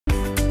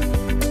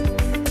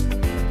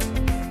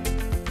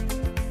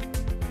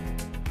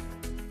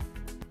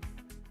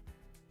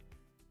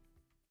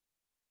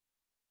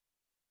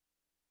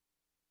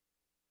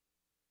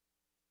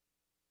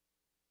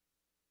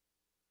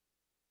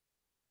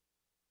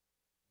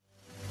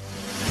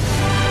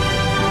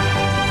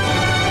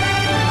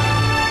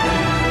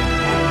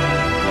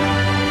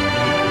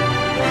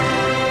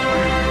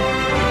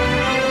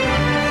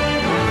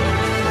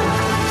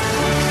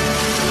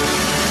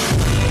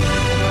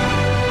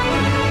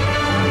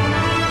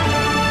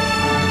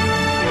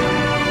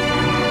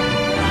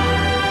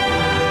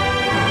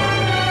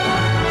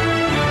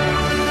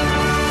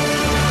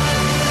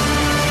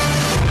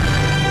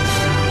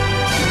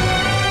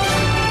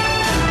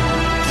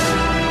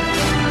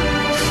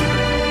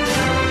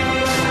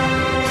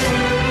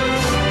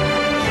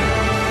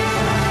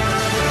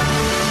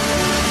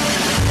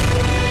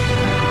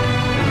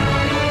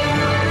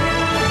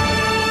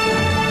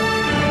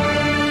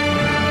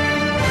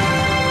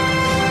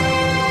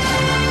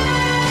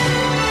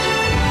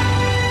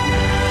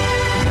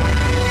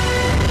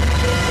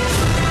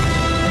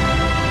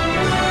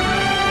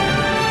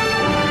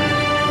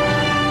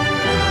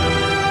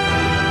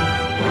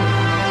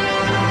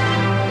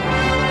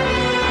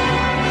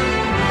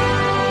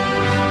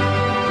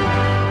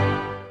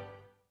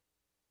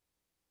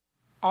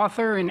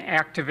Author and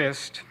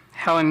activist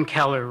Helen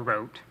Keller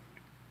wrote,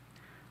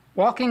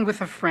 "Walking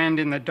with a friend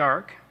in the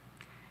dark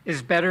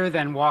is better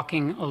than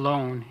walking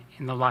alone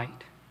in the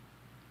light."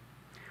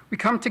 We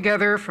come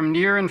together from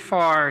near and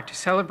far to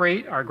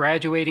celebrate our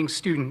graduating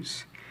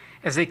students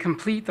as they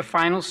complete the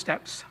final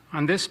steps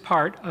on this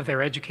part of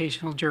their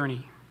educational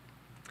journey.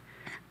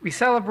 We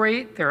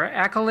celebrate their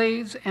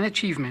accolades and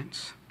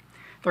achievements,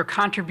 their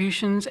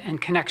contributions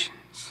and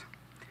connections,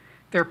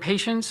 their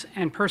patience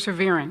and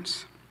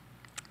perseverance,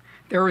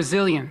 their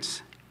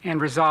resilience and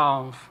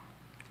resolve.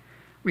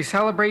 We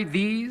celebrate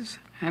these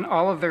and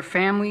all of their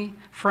family,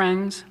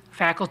 friends,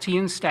 faculty,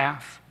 and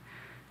staff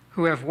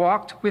who have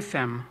walked with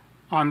them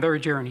on their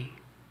journey.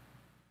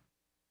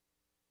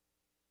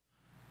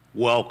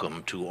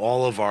 Welcome to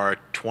all of our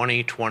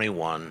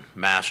 2021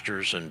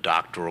 master's and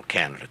doctoral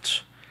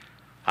candidates.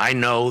 I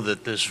know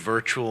that this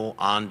virtual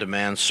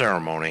on-demand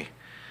ceremony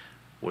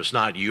was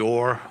not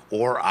your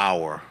or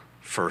our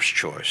first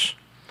choice.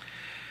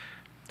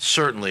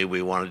 Certainly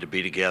we wanted to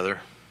be together,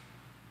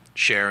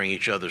 sharing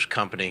each other's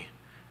company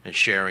and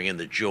sharing in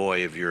the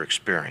joy of your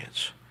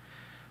experience.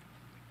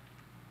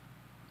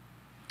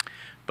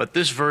 But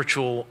this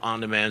virtual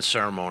on-demand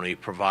ceremony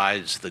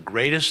provides the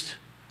greatest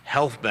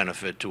health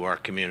benefit to our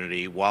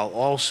community while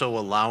also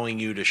allowing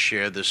you to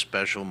share this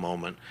special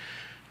moment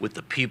with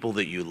the people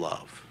that you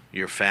love,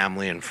 your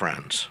family and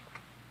friends.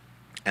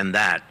 And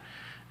that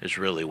is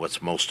really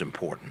what's most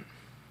important.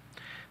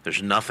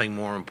 There's nothing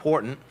more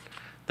important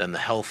than the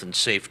health and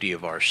safety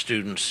of our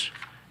students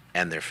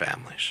and their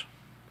families.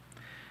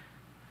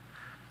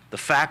 The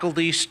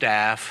faculty,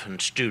 staff,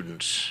 and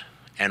students,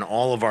 and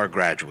all of our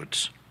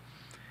graduates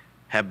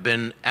have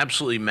been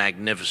absolutely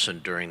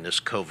magnificent during this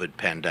COVID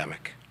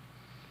pandemic.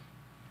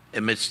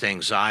 Amidst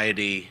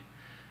anxiety,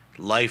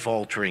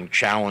 life-altering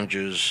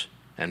challenges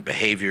and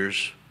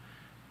behaviors,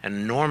 and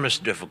enormous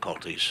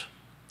difficulties,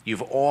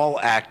 you've all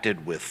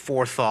acted with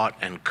forethought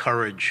and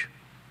courage.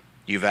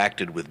 You've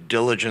acted with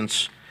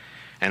diligence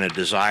and a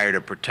desire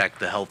to protect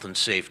the health and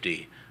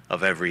safety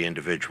of every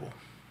individual.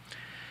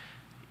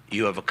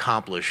 You have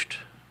accomplished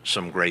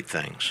some great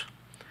things.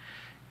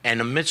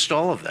 And amidst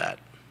all of that,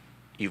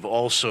 you've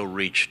also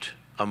reached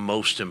a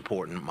most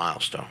important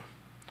milestone.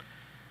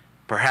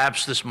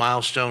 Perhaps this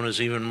milestone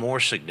is even more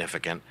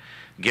significant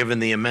given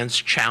the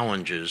immense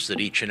challenges that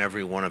each and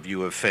every one of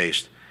you have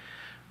faced,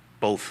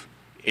 both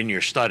in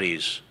your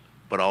studies,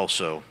 but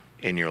also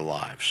in your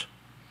lives.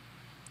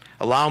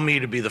 Allow me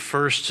to be the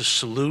first to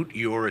salute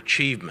your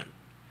achievement,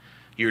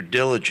 your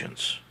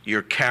diligence,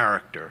 your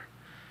character,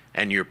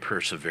 and your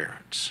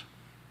perseverance.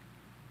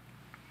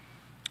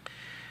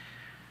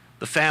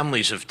 The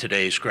families of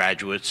today's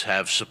graduates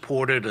have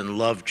supported and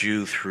loved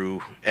you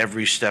through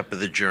every step of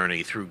the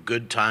journey, through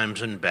good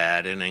times and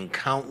bad, and in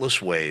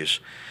countless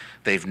ways,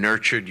 they've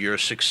nurtured your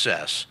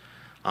success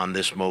on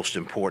this most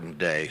important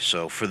day.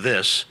 So for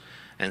this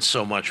and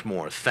so much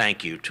more,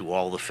 thank you to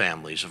all the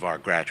families of our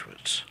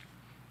graduates.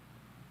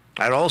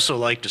 I'd also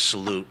like to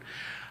salute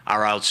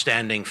our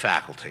outstanding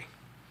faculty.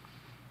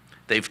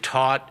 They've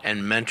taught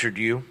and mentored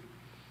you.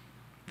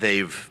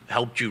 They've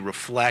helped you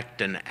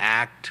reflect and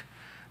act.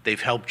 They've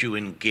helped you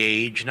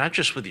engage, not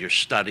just with your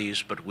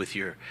studies, but with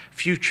your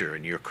future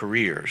and your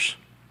careers.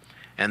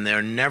 And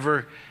they'll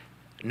never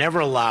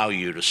allow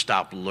you to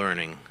stop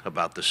learning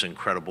about this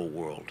incredible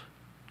world.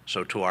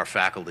 So to our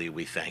faculty,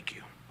 we thank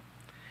you.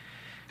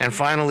 And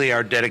finally,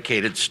 our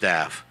dedicated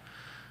staff,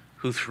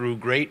 who through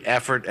great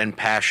effort and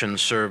passion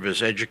serve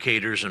as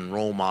educators and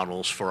role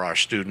models for our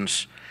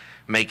students,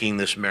 making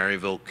this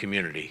Maryville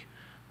community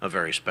a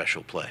very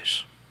special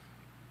place.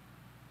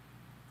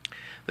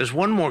 There's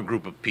one more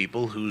group of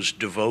people whose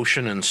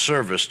devotion and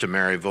service to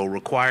Maryville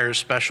requires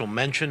special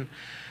mention,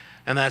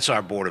 and that's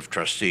our Board of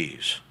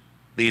Trustees.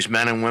 These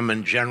men and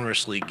women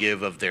generously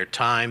give of their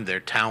time, their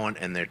talent,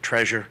 and their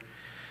treasure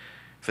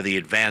for the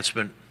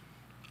advancement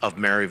of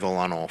Maryville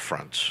on all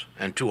fronts.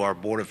 And to our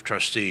Board of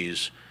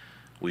Trustees,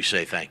 we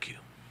say thank you.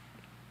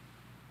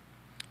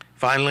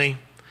 Finally,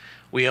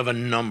 we have a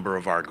number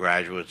of our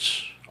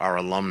graduates, our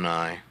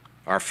alumni,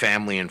 our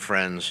family and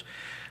friends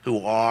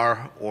who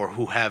are or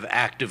who have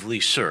actively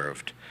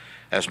served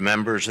as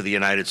members of the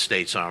United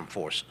States Armed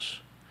Forces.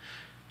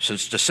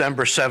 Since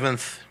December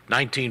 7th,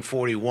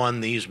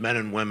 1941, these men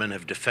and women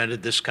have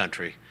defended this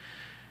country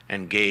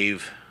and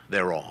gave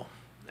their all.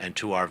 And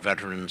to our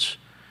veterans,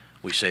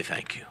 we say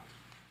thank you.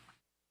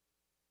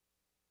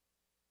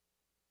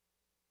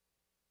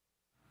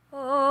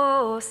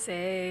 Oh,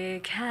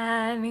 say,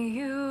 can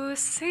you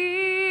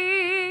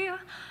see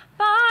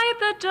by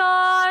the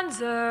dawn's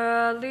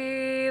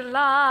early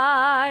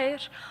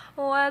light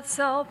what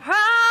so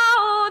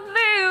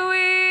proudly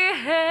we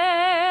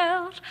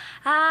hailed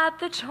at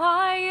the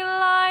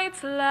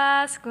twilight's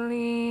last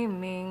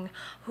gleaming,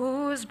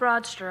 whose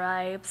broad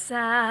stripes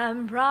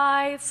and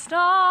bright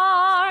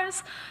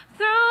stars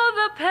through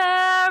the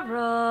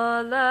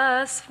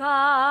perilous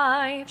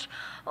fight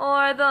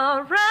o'er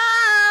the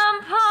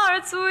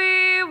ramparts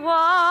we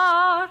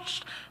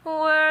watched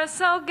were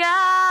so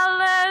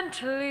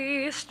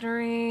gallantly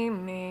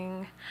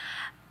streaming,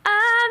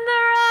 and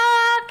the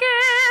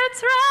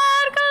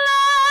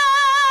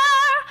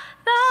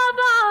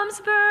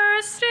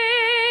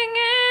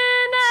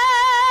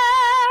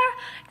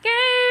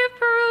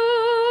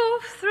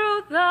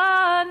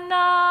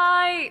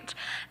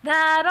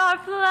that our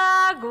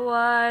flag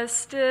was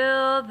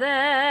still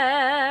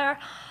there.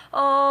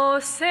 Oh,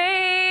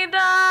 say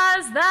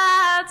does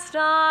that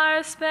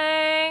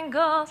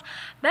star-spangled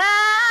banner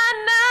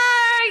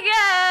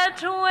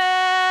yet wave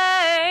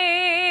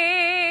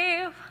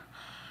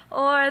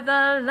o'er the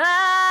land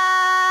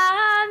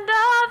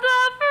of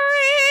the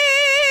free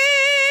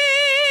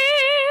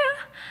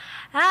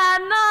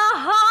and the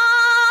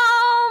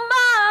home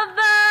of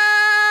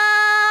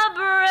the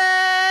brave?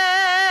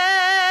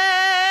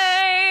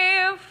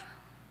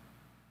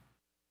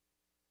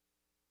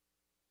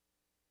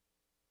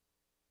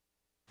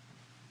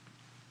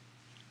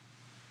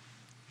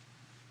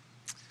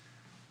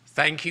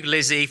 Thank you,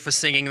 Lizzie, for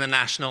singing the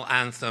national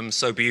anthem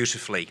so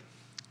beautifully.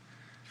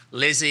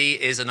 Lizzie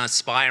is an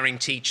aspiring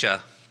teacher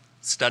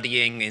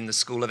studying in the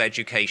School of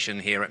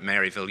Education here at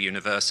Maryville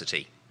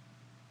University.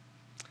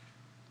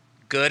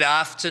 Good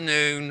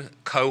afternoon,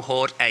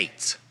 Cohort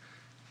 8,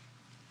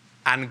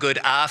 and good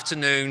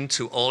afternoon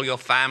to all your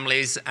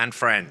families and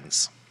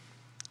friends.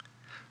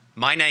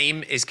 My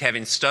name is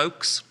Kevin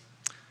Stokes,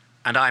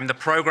 and I'm the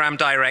Program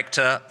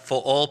Director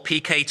for all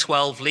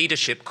PK-12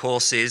 leadership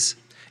courses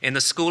in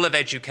the School of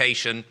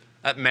Education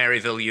at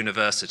Maryville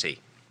University.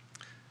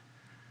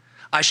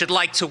 I should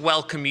like to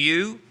welcome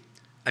you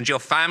and your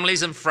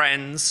families and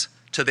friends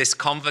to this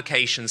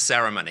convocation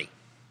ceremony.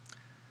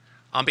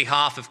 On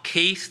behalf of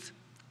Keith,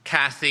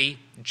 Kathy,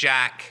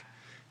 Jack,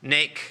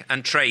 Nick,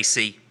 and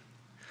Tracy,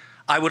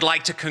 I would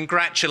like to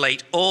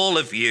congratulate all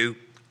of you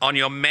on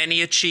your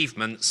many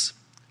achievements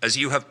as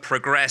you have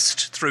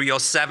progressed through your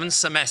 7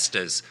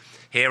 semesters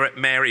here at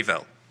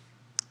Maryville.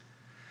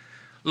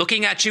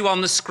 Looking at you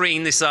on the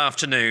screen this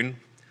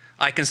afternoon,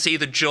 I can see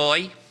the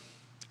joy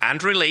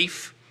and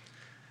relief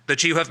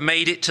that you have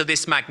made it to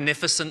this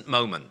magnificent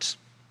moment.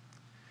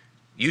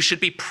 You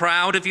should be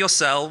proud of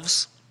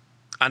yourselves,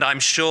 and I'm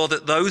sure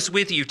that those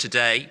with you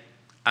today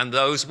and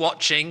those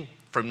watching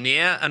from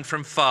near and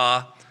from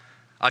far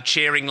are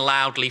cheering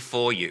loudly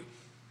for you.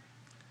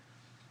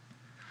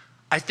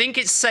 I think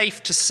it's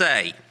safe to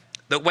say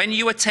that when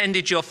you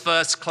attended your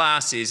first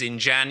classes in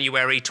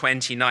January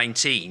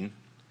 2019,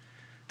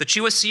 that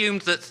you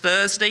assumed that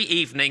Thursday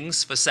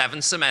evenings for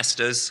 7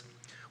 semesters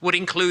would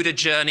include a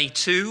journey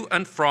to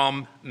and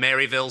from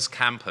Maryville's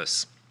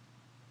campus.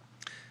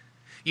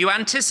 You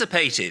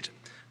anticipated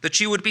that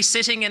you would be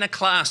sitting in a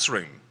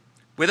classroom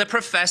with a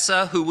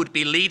professor who would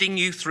be leading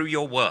you through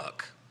your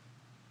work.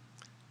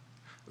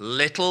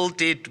 Little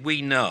did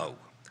we know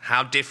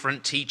how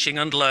different teaching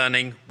and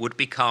learning would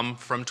become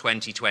from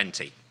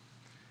 2020.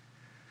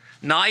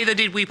 Neither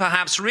did we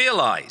perhaps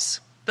realize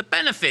the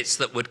benefits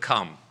that would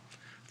come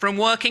from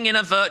working in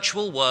a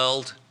virtual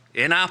world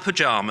in our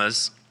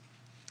pajamas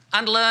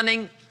and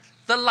learning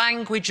the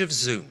language of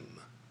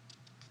Zoom.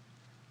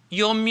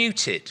 You're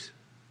muted.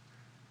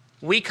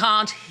 We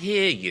can't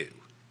hear you.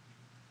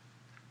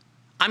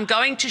 I'm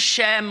going to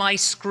share my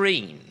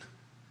screen.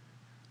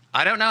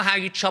 I don't know how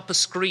you chop a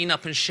screen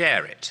up and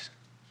share it.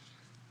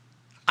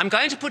 I'm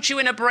going to put you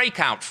in a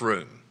breakout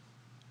room.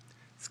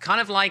 It's kind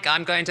of like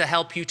I'm going to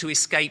help you to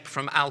escape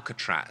from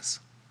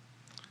Alcatraz.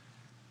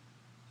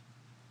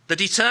 The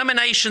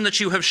determination that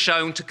you have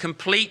shown to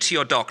complete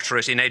your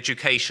doctorate in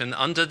education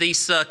under these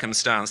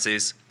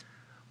circumstances,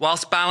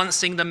 whilst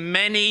balancing the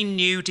many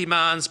new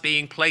demands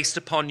being placed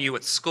upon you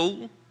at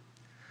school,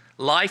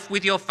 life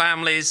with your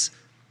families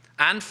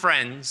and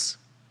friends,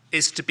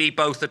 is to be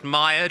both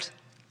admired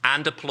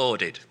and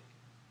applauded.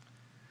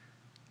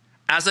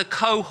 As a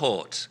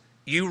cohort,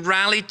 you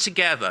rallied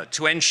together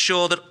to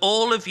ensure that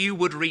all of you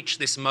would reach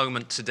this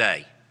moment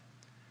today.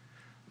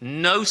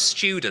 No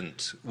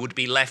student would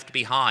be left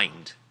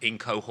behind in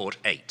Cohort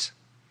 8.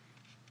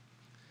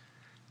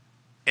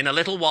 In a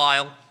little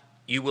while,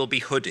 you will be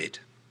hooded,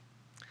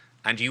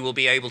 and you will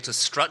be able to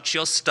strut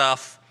your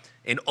stuff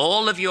in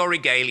all of your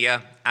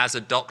regalia as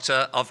a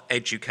doctor of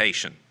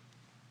education.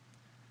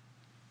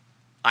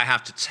 I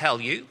have to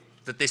tell you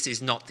that this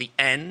is not the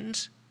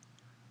end,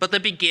 but the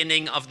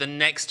beginning of the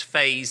next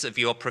phase of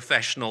your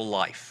professional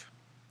life.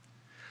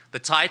 The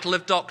title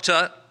of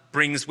doctor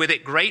brings with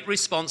it great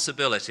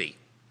responsibility,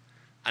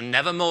 and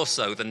never more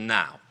so than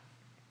now.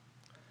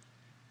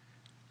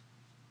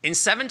 In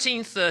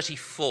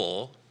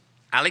 1734,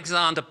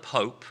 Alexander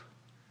Pope,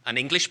 an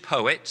English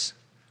poet,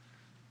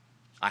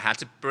 I had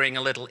to bring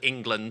a little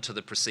England to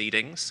the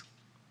proceedings,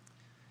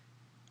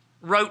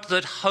 wrote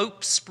that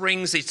hope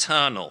springs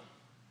eternal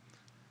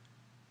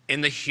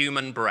in the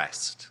human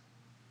breast.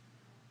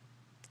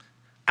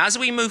 As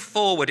we move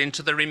forward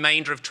into the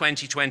remainder of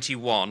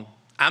 2021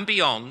 and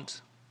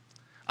beyond,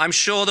 I'm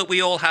sure that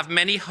we all have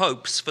many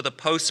hopes for the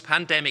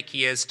post-pandemic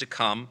years to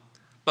come,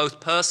 both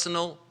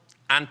personal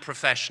and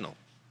professional.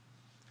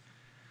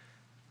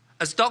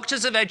 As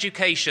doctors of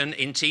education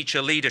in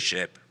teacher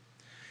leadership,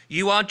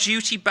 you are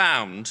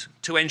duty-bound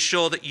to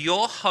ensure that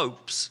your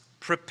hopes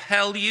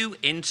propel you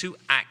into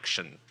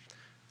action,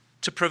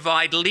 to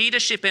provide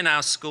leadership in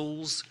our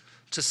schools,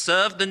 to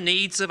serve the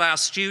needs of our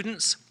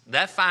students,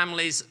 their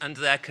families, and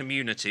their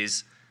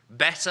communities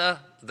better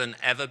than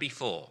ever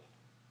before.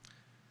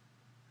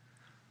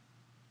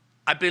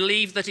 I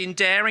believe that in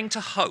daring to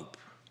hope,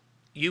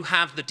 you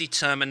have the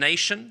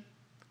determination,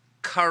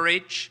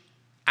 courage,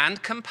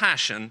 and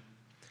compassion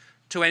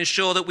to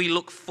ensure that we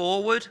look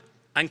forward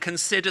and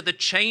consider the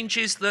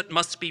changes that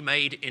must be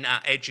made in our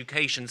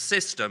education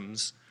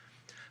systems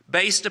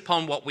based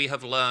upon what we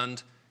have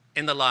learned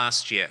in the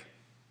last year.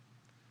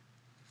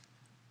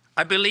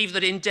 I believe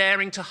that in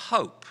daring to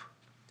hope,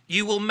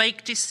 you will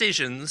make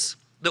decisions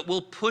that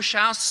will push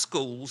our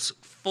schools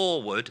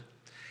forward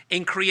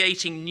in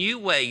creating new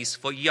ways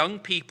for young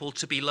people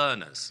to be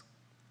learners.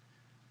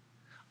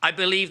 I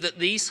believe that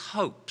these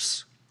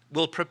hopes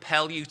will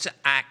propel you to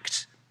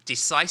act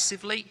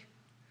decisively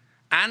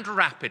and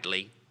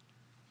rapidly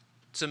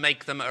to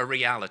make them a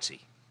reality.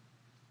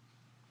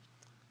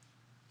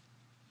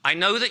 I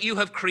know that you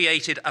have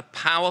created a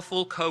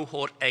powerful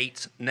Cohort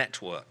 8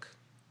 network,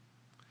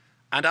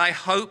 and I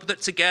hope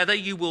that together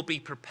you will be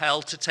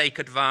propelled to take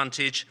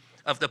advantage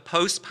of the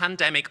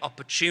post-pandemic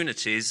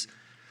opportunities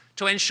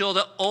to ensure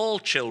that all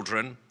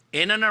children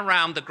in and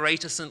around the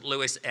Greater St.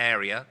 Louis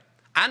area,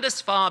 and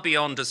as far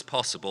beyond as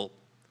possible,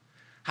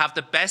 have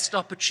the best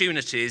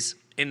opportunities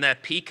in their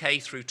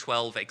PK through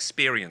 12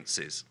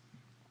 experiences.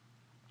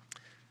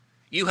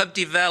 You have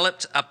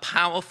developed a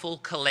powerful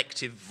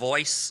collective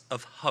voice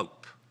of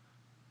hope.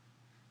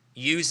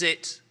 Use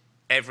it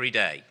every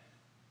day.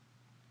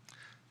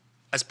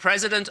 As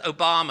President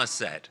Obama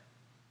said,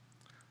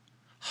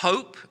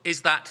 hope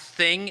is that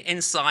thing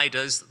inside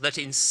us that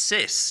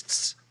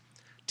insists,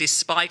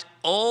 despite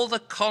all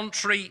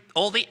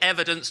the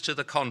evidence to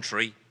the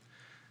contrary,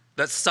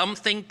 that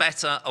something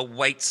better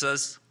awaits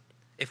us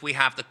if we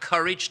have the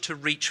courage to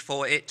reach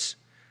for it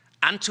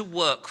and to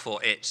work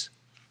for it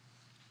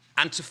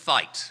and to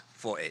fight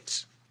for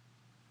it.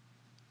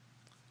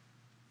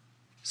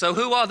 So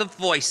who are the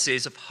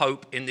voices of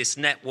hope in this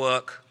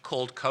network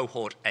called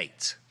Cohort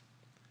 8?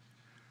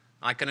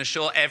 I can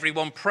assure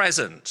everyone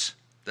present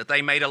that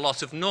they made a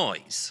lot of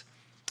noise,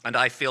 and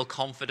I feel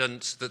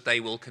confident that they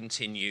will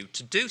continue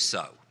to do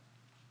so.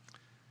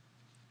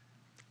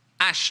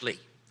 Ashley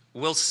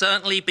will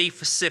certainly be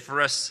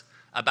vociferous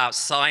about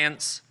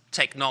science,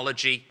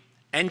 technology,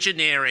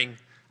 engineering,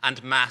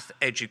 and math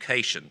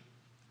education.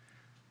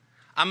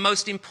 And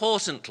most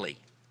importantly,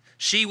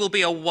 she will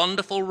be a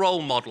wonderful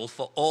role model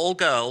for all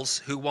girls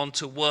who want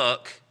to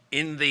work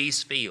in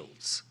these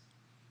fields,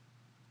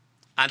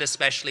 and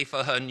especially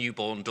for her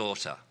newborn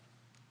daughter.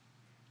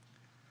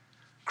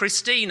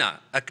 Christina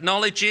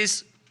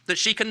acknowledges that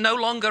she can no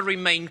longer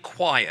remain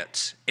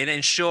quiet in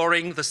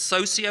ensuring the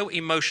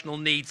socio-emotional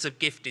needs of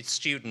gifted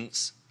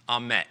students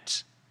are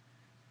met.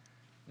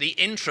 The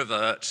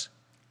introvert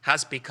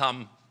has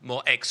become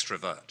more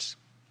extrovert.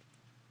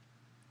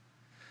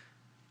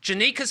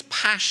 Janika's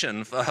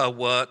passion for her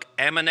work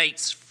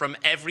emanates from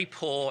every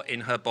pore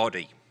in her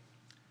body.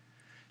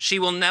 She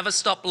will never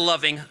stop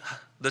loving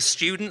the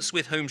students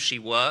with whom she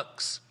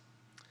works,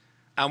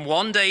 and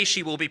one day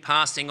she will be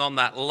passing on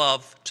that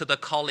love to the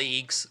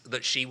colleagues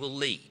that she will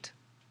lead.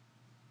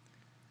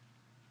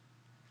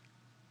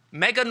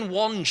 Megan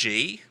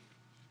Wanji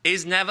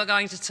is never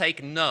going to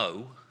take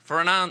no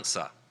for an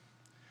answer.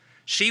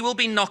 She will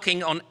be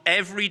knocking on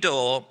every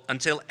door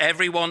until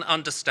everyone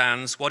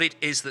understands what it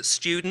is that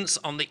students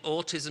on the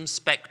autism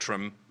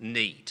spectrum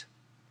need.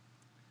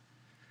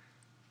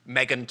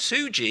 Megan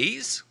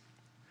 2Gs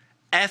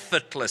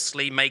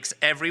effortlessly makes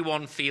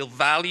everyone feel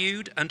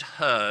valued and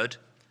heard,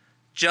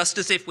 just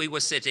as if we were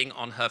sitting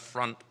on her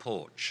front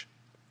porch.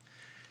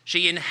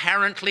 She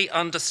inherently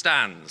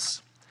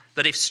understands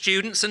that if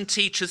students and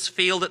teachers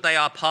feel that they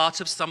are part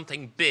of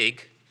something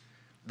big,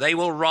 they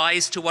will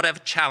rise to whatever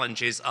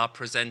challenges are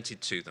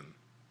presented to them.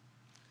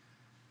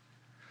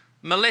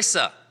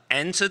 Melissa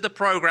entered the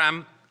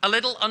program a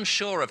little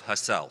unsure of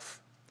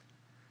herself,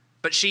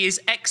 but she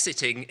is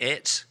exiting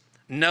it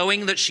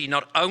knowing that she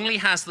not only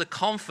has the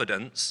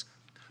confidence,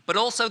 but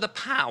also the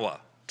power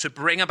to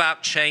bring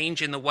about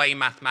change in the way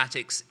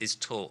mathematics is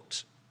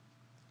taught.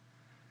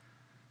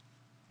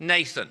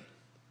 Nathan,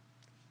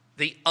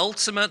 the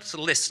ultimate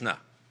listener,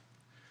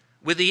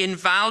 with the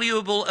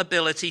invaluable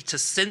ability to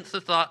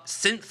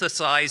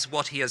synthesize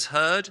what he has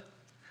heard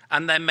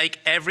and then make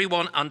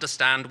everyone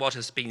understand what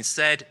has been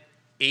said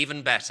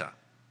even better.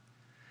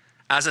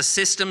 As a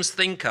systems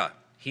thinker,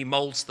 he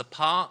molds the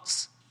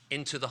parts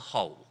into the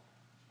whole.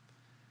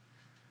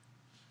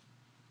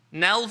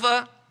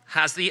 Nelva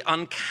has the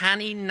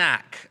uncanny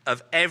knack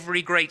of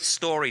every great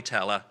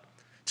storyteller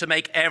to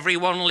make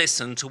everyone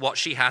listen to what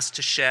she has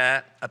to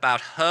share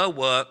about her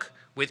work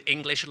with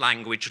English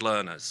language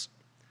learners,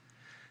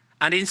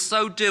 and in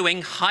so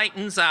doing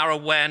heightens our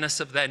awareness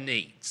of their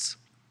needs.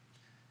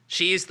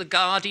 She is the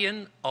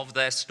guardian of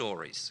their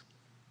stories.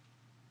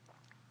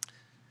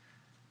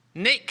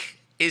 Nick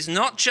is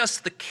not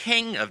just the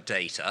king of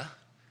data,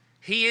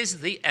 he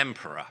is the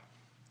emperor.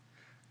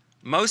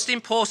 Most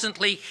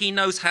importantly, he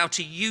knows how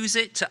to use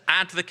it to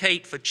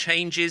advocate for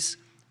changes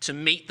to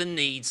meet the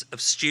needs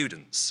of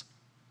students.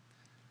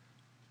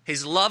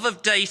 His love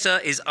of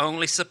data is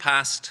only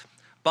surpassed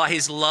by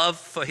his love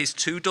for his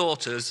two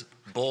daughters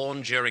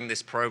born during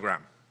this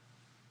program.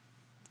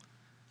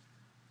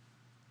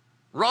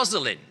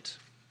 Rosalind,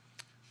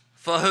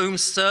 for whom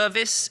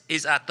service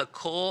is at the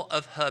core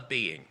of her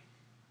being.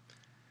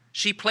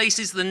 She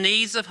places the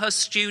needs of her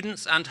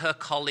students and her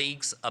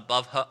colleagues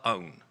above her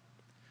own.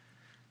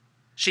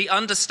 She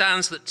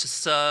understands that to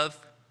serve,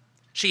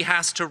 she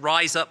has to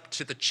rise up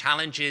to the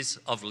challenges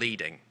of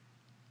leading.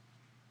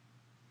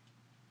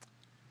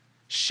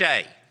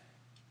 Shay,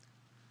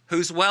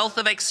 whose wealth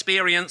of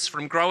experience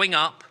from growing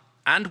up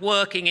and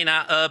working in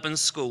our urban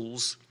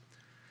schools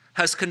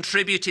has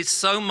contributed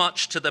so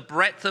much to the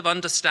breadth of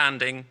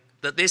understanding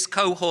that this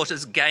cohort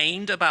has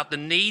gained about the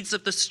needs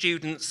of the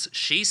students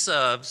she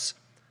serves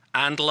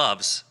and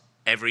loves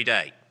every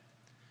day.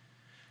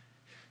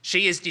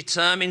 She is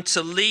determined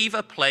to leave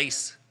a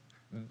place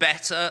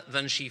better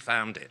than she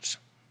found it.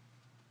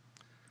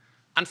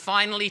 And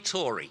finally,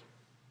 Tori,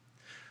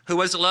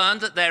 who has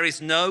learned that there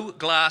is no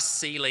glass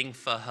ceiling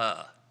for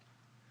her.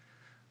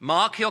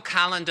 Mark your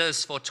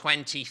calendars for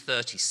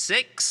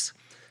 2036,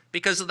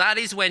 because that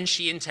is when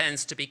she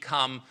intends to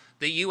become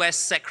the US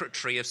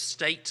Secretary of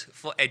State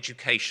for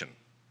Education.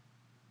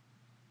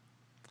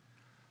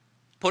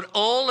 Put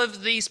all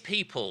of these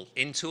people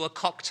into a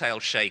cocktail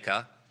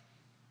shaker,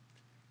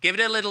 give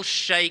it a little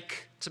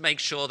shake to make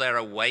sure they're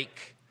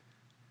awake,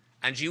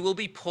 and you will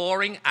be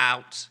pouring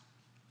out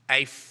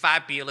a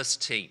fabulous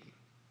team.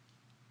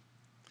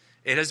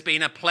 It has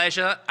been a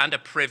pleasure and a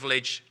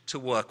privilege to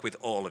work with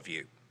all of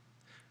you.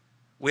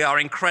 We are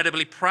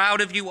incredibly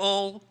proud of you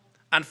all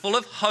and full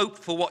of hope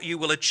for what you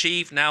will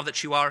achieve now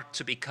that you are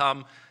to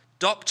become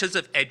doctors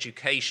of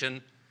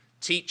education,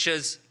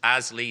 teachers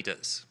as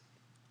leaders.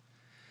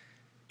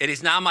 It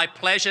is now my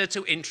pleasure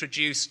to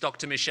introduce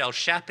Dr. Michelle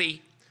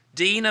Shappy,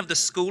 Dean of the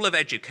School of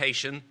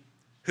Education,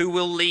 who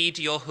will lead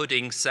your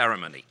hooding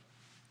ceremony.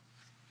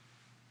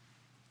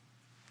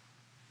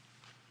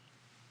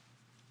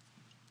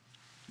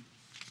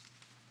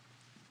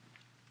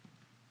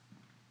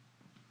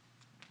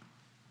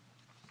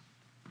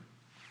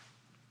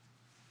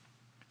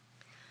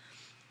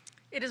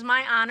 It is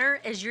my honor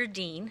as your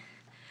dean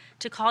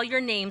to call your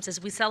names as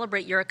we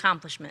celebrate your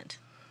accomplishment.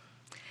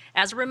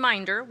 As a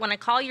reminder, when I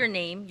call your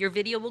name, your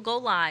video will go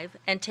live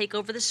and take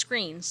over the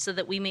screen so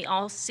that we may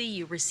all see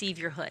you receive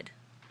your hood.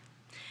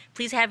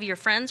 Please have your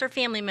friends or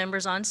family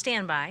members on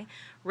standby,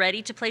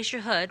 ready to place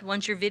your hood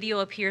once your video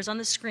appears on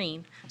the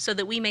screen so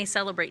that we may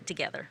celebrate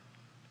together.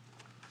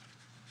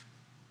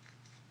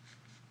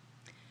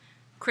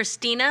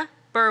 Christina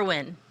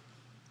Berwin.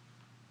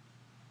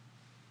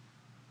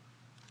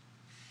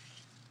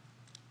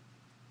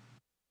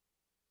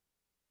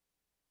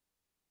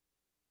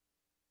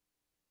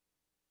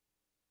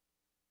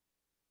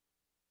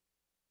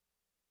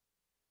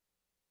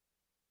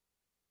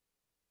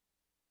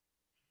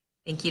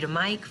 Thank you to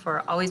Mike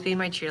for always being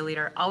my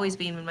cheerleader, always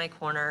being in my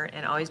corner,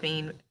 and always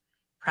being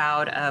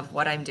proud of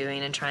what I'm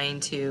doing and trying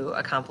to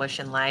accomplish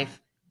in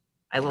life.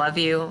 I love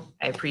you.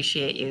 I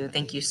appreciate you.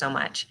 Thank you so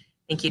much.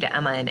 Thank you to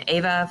Emma and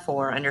Ava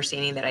for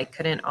understanding that I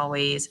couldn't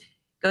always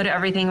go to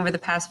everything over the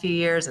past few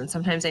years, and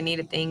sometimes I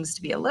needed things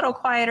to be a little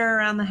quieter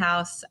around the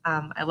house.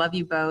 I love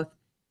you both.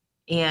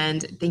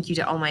 And thank you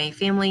to all my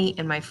family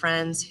and my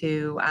friends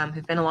who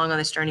have been along on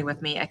this journey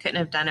with me. I couldn't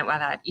have done it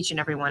without each and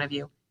every one of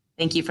you.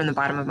 Thank you from the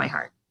bottom of my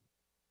heart.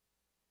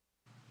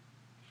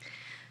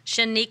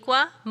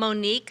 Shaniqua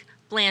Monique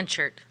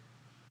Blanchard.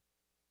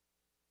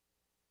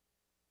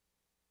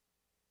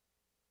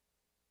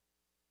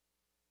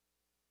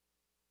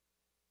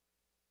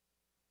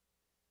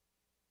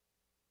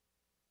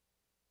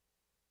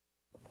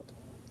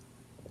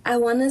 I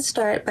want to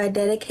start by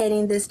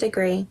dedicating this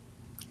degree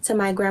to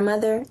my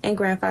grandmother and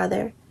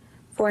grandfather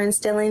for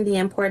instilling the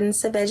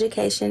importance of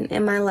education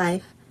in my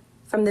life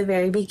from the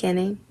very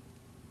beginning.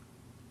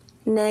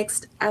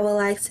 Next, I would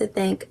like to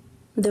thank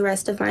the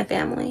rest of my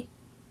family.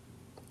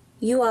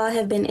 You all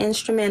have been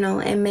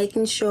instrumental in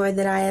making sure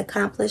that I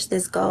accomplished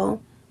this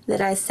goal that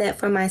I set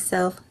for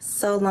myself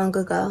so long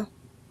ago.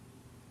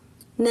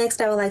 Next,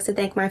 I would like to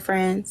thank my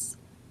friends.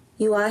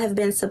 You all have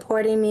been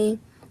supporting me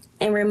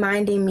and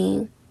reminding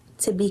me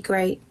to be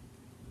great,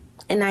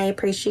 and I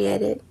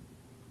appreciate it.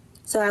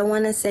 So I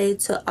want to say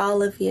to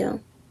all of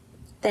you,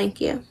 thank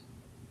you.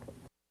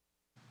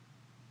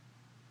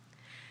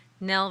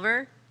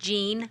 Nelver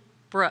Jean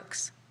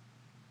Brooks.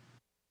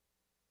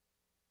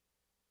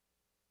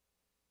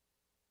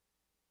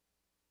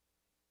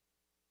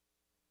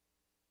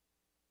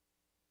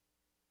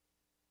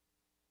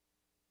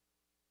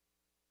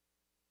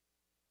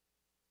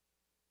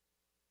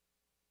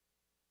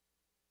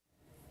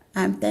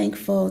 I'm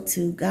thankful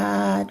to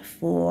God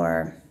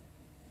for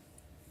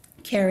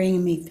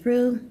carrying me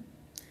through.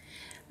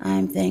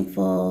 I'm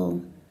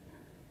thankful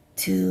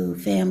to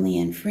family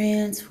and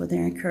friends for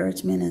their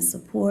encouragement and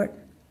support.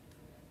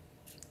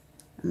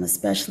 I'm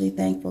especially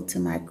thankful to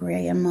my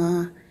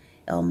grandma,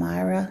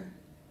 Elmira,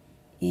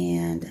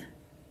 and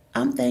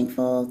I'm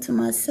thankful to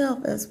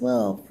myself as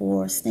well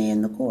for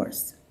staying the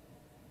course.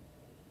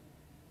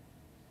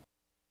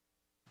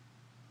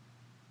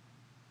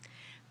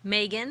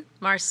 Megan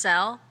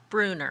Marcel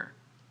Bruner.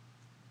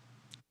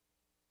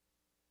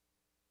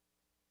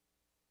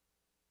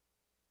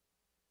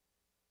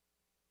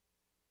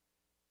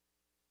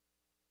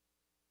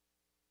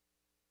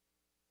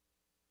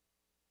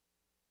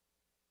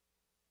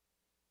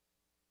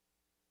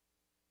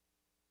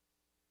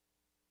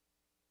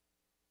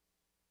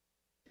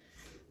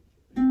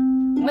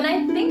 When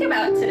I think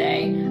about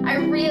today, I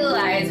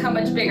realize how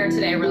much bigger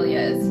today really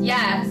is.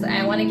 Yes,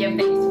 I want to give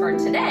thanks for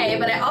today,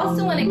 but I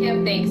also want to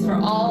give thanks for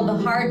all the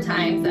hard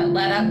times that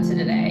led up to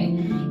today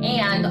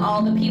and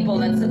all the people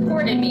that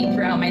supported me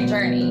throughout my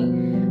journey.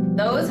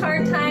 Those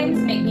hard times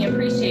make me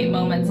appreciate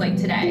moments like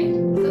today.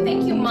 So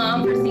thank you,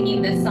 Mom, for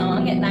singing this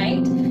song at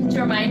night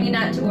to remind me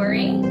not to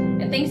worry.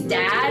 And thanks,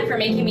 Dad, for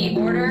making me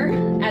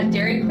order at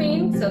Dairy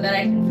Queen so that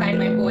I can find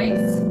my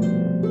voice.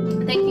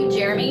 Thank you,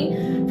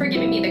 Jeremy, for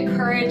giving me the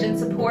courage and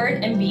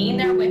support and being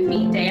there with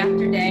me day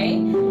after day.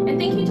 And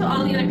thank you to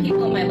all the other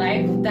people in my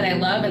life that I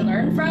love and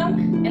learn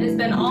from. It has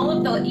been all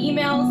of the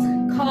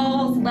emails,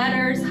 calls,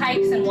 letters,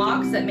 hikes, and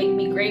walks that make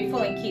me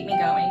grateful and keep me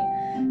going.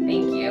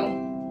 Thank you.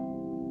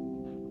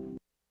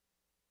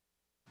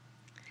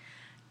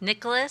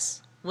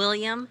 Nicholas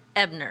William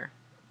Ebner.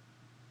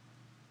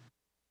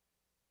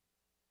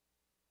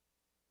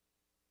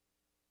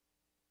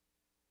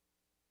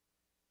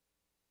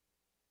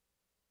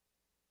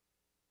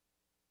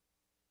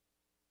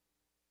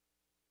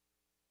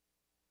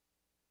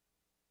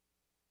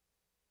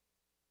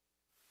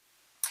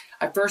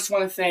 I first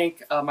want to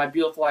thank my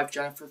beautiful wife,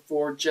 Jennifer,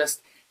 for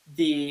just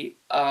the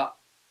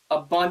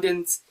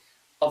abundance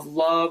of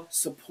love,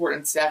 support,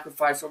 and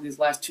sacrifice over these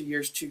last 2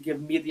 years to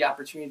give me the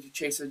opportunity to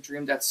chase a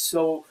dream that's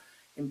so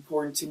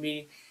important to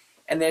me.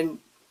 And then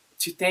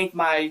to thank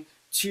my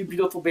two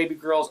beautiful baby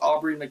girls,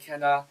 Aubrey and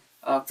McKenna,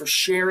 for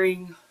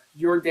sharing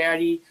your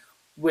daddy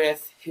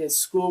with his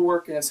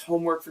schoolwork and his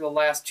homework for the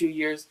last 2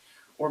 years,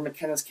 or in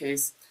McKenna's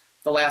case,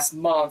 the last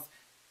month.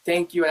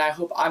 Thank you, and I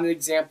hope I'm an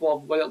example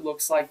of what it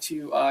looks like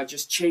to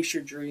just chase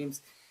your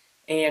dreams.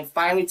 And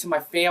finally, to my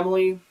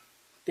family,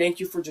 thank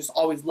you for just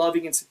always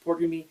loving and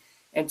supporting me.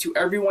 And to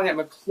everyone at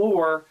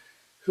McClure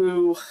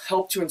who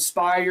helped to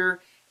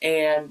inspire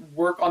and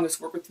work on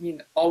this work with me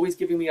and always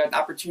giving me an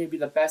opportunity to be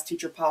the best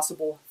teacher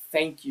possible,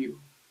 thank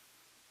you.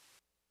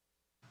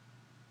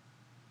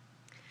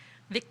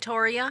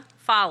 Victoria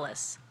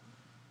Follis.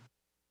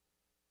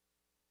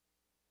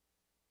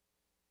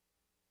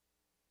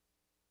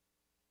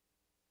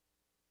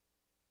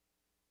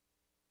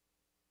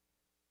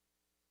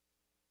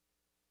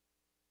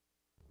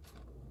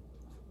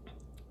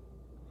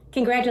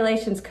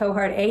 Congratulations,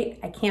 Cohort 8.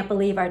 I can't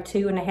believe our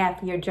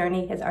 2.5-year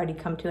journey has already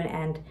come to an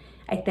end.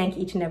 I thank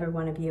each and every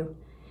one of you.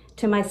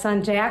 To my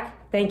son,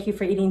 Jack, thank you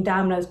for eating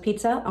Domino's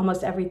pizza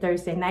almost every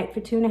Thursday night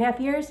for 2.5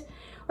 years,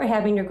 or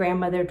having your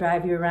grandmother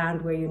drive you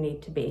around where you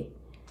need to be.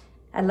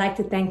 I'd like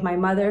to thank my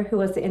mother, who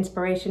was the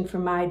inspiration for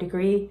my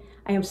degree.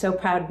 I am so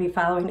proud to be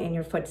following in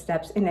your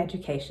footsteps in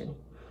education.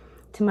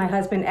 To my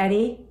husband,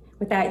 Eddie,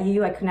 without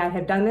you, I could not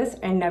have done this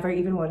and never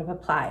even would have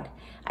applied.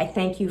 I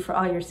thank you for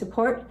all your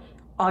support,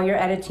 all your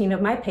editing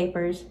of my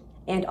papers,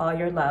 and all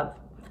your love.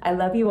 I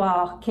love you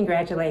all.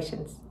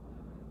 Congratulations.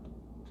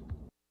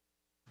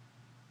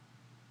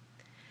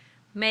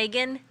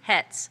 Megan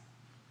Hetz.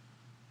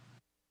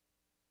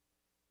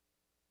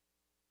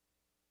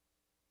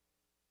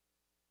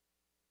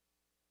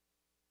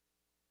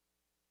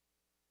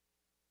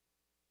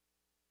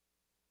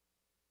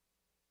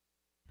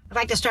 I'd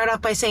like to start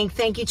off by saying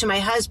thank you to my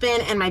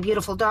husband and my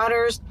beautiful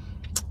daughters.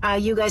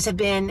 You guys have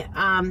been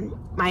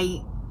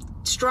my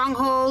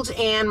strongholds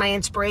and my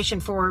inspiration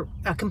for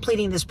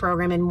completing this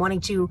program and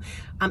wanting to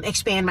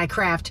expand my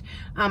craft.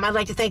 I'd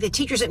like to thank the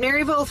teachers at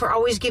Maryville for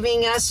always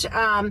giving us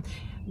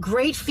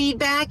great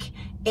feedback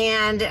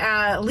and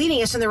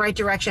leading us in the right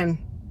direction.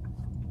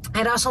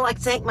 I'd also like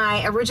to thank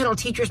my original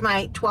teachers,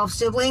 my 12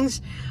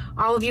 siblings.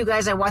 All of you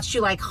guys, I watched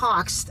you like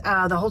hawks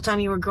the whole time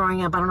you were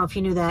growing up. I don't know if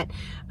you knew that.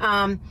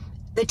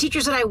 The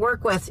teachers that I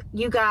work with,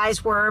 you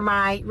guys were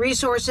my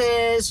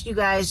resources. You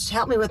guys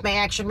helped me with my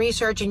action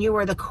research, and you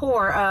were the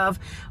core of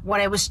what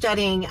I was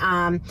studying,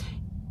 and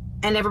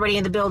everybody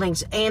in the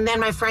buildings. And then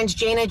my friends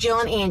Jana,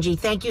 Jill, and Angie.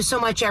 Thank you so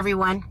much,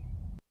 everyone.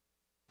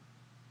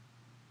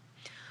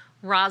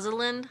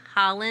 Rosalind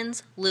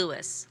Hollins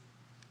Lewis.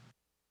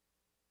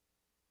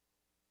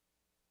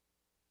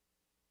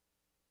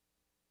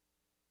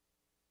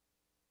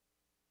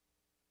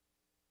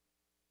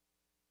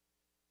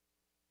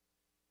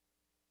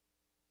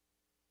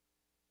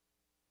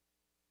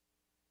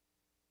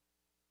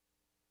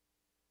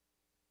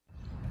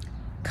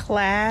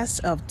 Class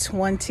of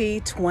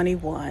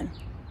 2021.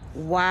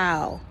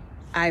 Wow,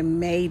 I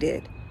made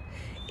it.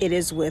 It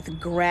is with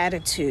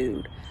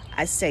gratitude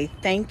I say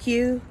thank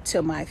you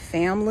to my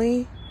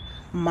family,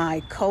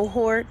 my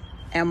cohort,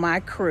 and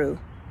my crew.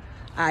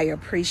 I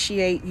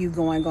appreciate you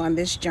going on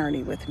this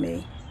journey with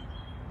me.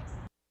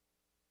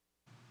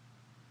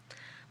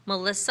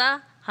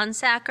 Melissa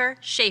Hunsaker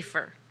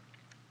Schaefer.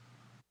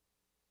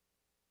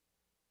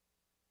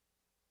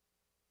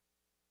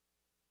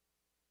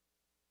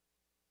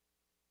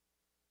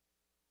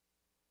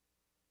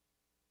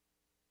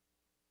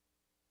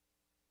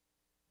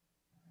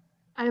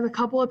 I have a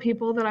couple of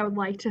people that I would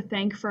like to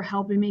thank for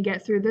helping me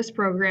get through this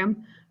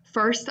program.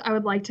 First, I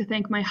would like to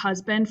thank my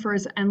husband for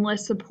his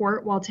endless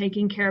support while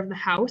taking care of the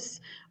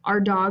house, our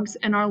dogs,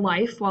 and our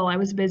life while I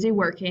was busy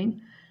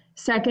working.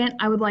 Second,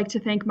 I would like to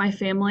thank my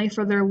family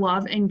for their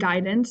love and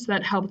guidance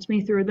that helped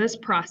me through this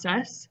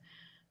process.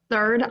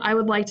 Third, I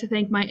would like to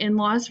thank my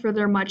in-laws for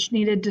their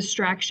much-needed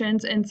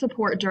distractions and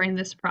support during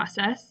this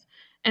process.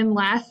 And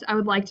last, I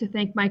would like to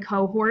thank my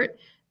cohort.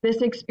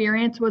 This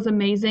experience was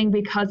amazing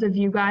because of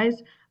you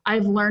guys.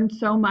 I've learned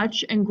so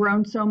much and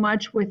grown so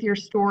much with your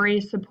story,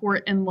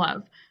 support, and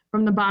love.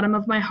 From the bottom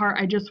of my heart,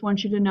 I just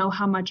want you to know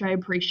how much I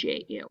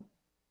appreciate you.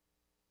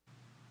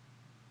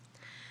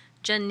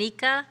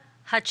 Janika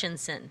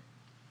Hutchinson.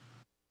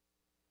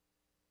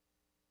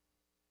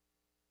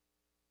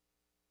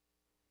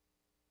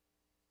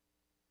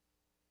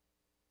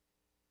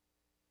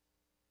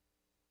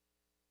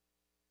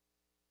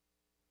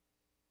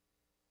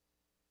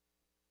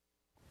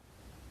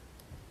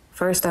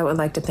 First, I would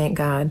like to thank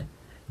God.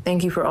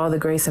 Thank you for all the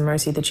grace and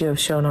mercy that you have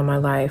shown on my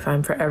life.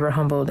 I'm forever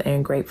humbled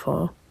and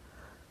grateful.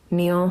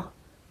 Neil,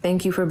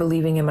 thank you for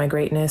believing in my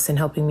greatness and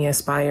helping me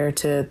aspire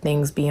to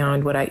things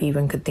beyond what I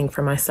even could think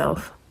for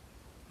myself.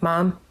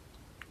 Mom,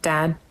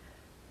 Dad,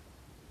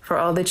 for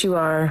all that you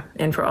are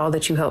and for all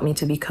that you helped me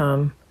to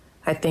become,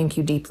 I thank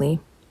you deeply.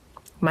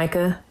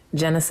 Micah,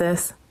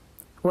 Genesis,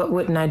 what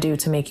wouldn't I do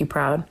to make you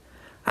proud?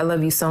 I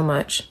love you so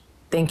much.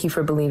 Thank you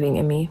for believing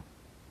in me.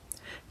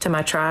 To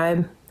my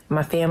tribe,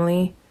 my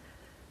family,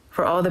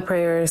 for all the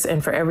prayers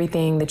and for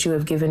everything that you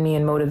have given me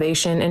in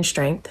motivation and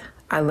strength,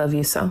 I love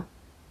you so.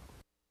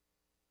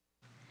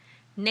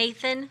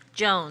 Nathan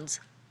Jones.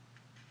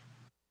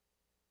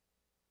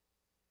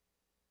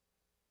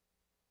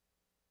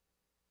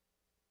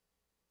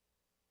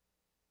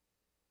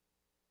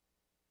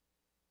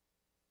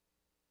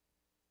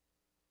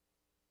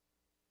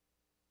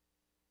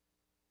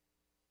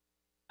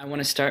 I want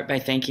to start by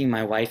thanking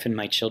my wife and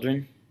my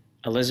children,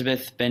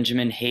 Elizabeth,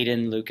 Benjamin,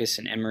 Hayden, Lucas,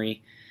 and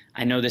Emery.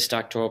 I know this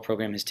doctoral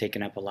program has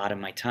taken up a lot of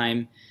my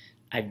time.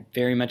 I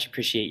very much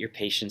appreciate your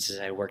patience as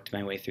I worked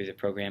my way through the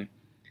program.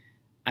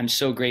 I'm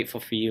so grateful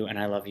for you, and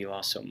I love you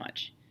all so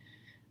much.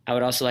 I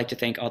would also like to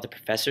thank all the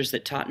professors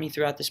that taught me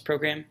throughout this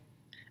program.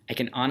 I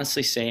can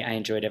honestly say I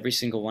enjoyed every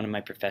single one of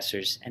my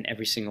professors and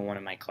every single one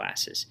of my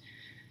classes.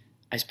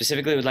 I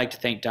specifically would like to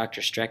thank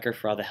Dr. Strecker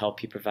for all the help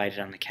he provided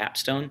on the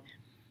capstone,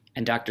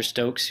 and Dr.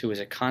 Stokes, who was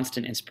a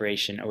constant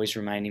inspiration, always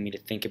reminding me to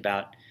think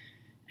about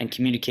and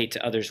communicate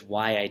to others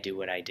why I do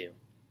what I do.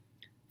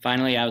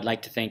 Finally, I would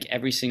like to thank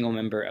every single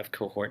member of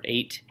Cohort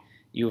 8.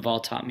 You have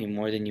all taught me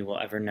more than you will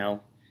ever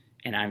know,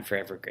 and I'm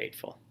forever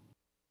grateful.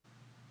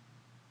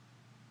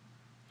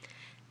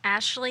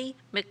 Ashley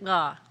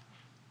McGaw.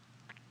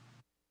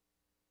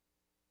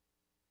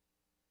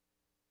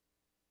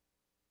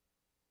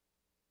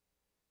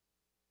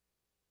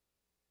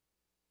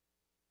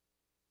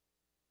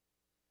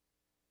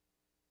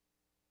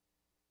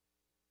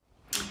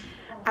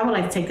 I would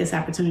like to take this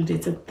opportunity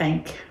to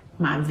thank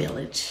my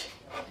village.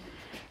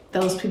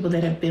 Those people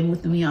that have been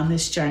with me on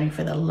this journey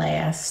for the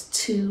last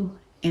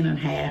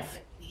 2.5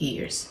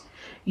 years.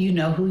 You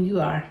know who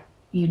you are.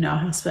 You know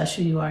how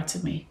special you are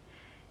to me.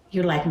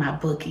 You're like my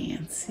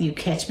bookends. You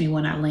catch me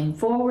when I lean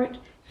forward.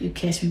 You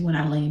catch me when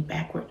I lean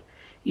backward.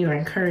 Your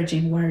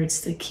encouraging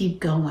words to keep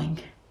going.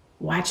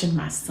 Watching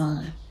my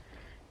son.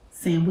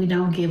 Saying we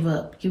don't give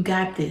up. You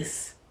got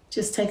this.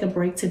 Just take a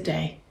break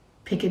today.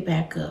 Pick it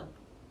back up.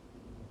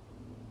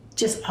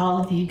 Just all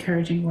of the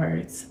encouraging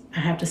words. I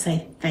have to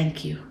say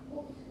thank you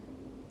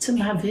to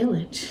my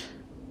village.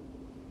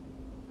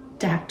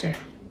 Dr.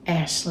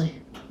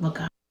 Ashley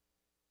McGaw.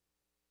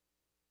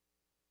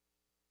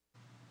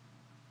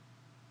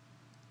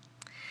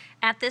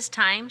 At this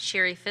time,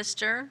 Sherry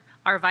Pfister,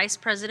 our Vice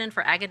President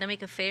for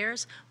Academic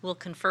Affairs, will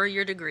confer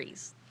your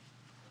degrees.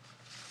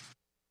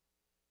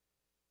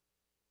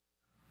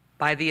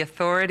 By the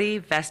authority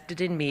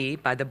vested in me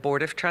by the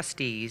Board of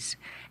Trustees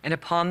and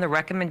upon the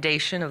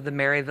recommendation of the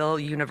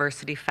Maryville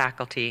University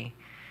faculty,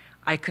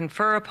 I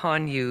confer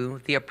upon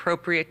you the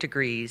appropriate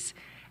degrees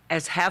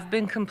as have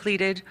been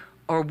completed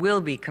or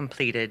will be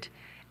completed,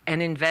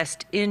 and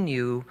invest in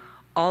you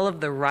all of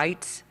the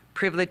rights,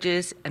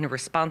 privileges, and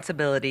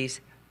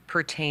responsibilities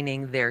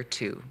pertaining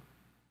thereto.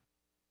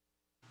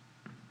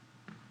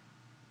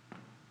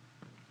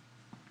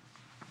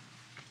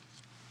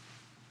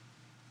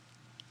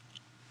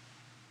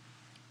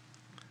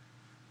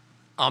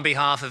 On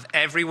behalf of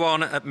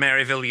everyone at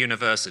Maryville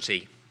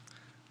University,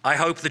 I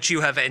hope that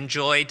you have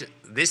enjoyed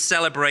this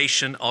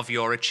celebration of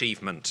your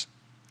achievement.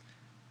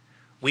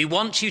 We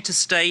want you to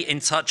stay in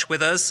touch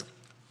with us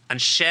and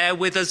share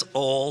with us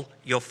all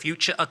your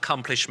future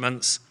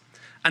accomplishments,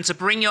 and to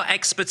bring your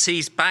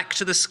expertise back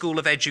to the School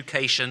of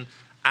Education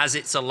as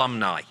its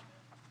alumni.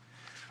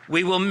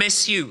 We will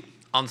miss you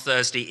on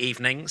Thursday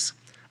evenings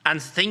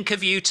and think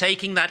of you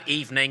taking that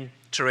evening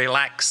to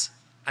relax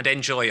and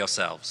enjoy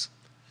yourselves.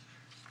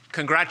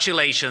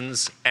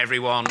 Congratulations,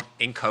 everyone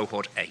in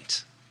Cohort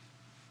 8.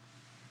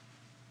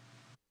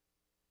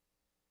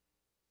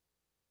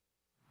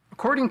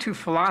 According to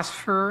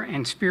philosopher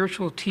and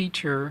spiritual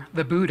teacher,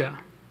 the Buddha,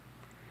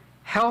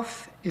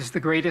 health is the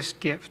greatest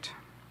gift.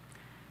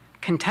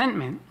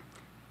 Contentment,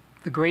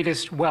 the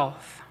greatest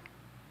wealth.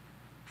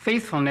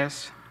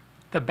 Faithfulness,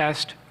 the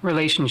best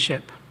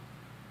relationship.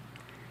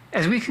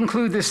 As we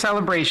conclude this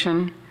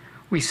celebration,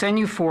 we send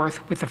you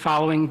forth with the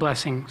following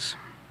blessings.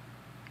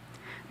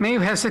 May you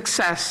have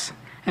success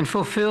and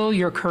fulfill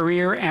your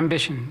career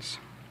ambitions.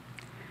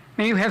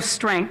 May you have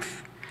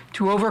strength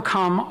to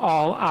overcome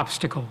all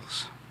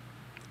obstacles.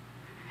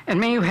 And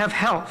may you have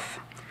health,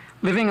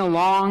 living a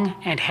long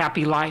and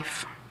happy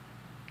life.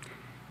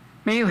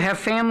 May you have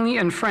family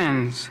and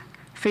friends,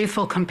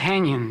 faithful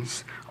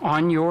companions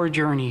on your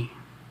journey.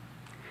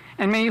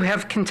 And may you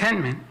have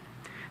contentment,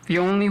 the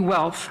only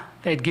wealth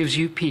that gives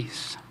you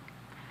peace.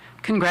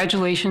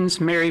 Congratulations,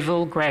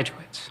 Maryville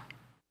graduates.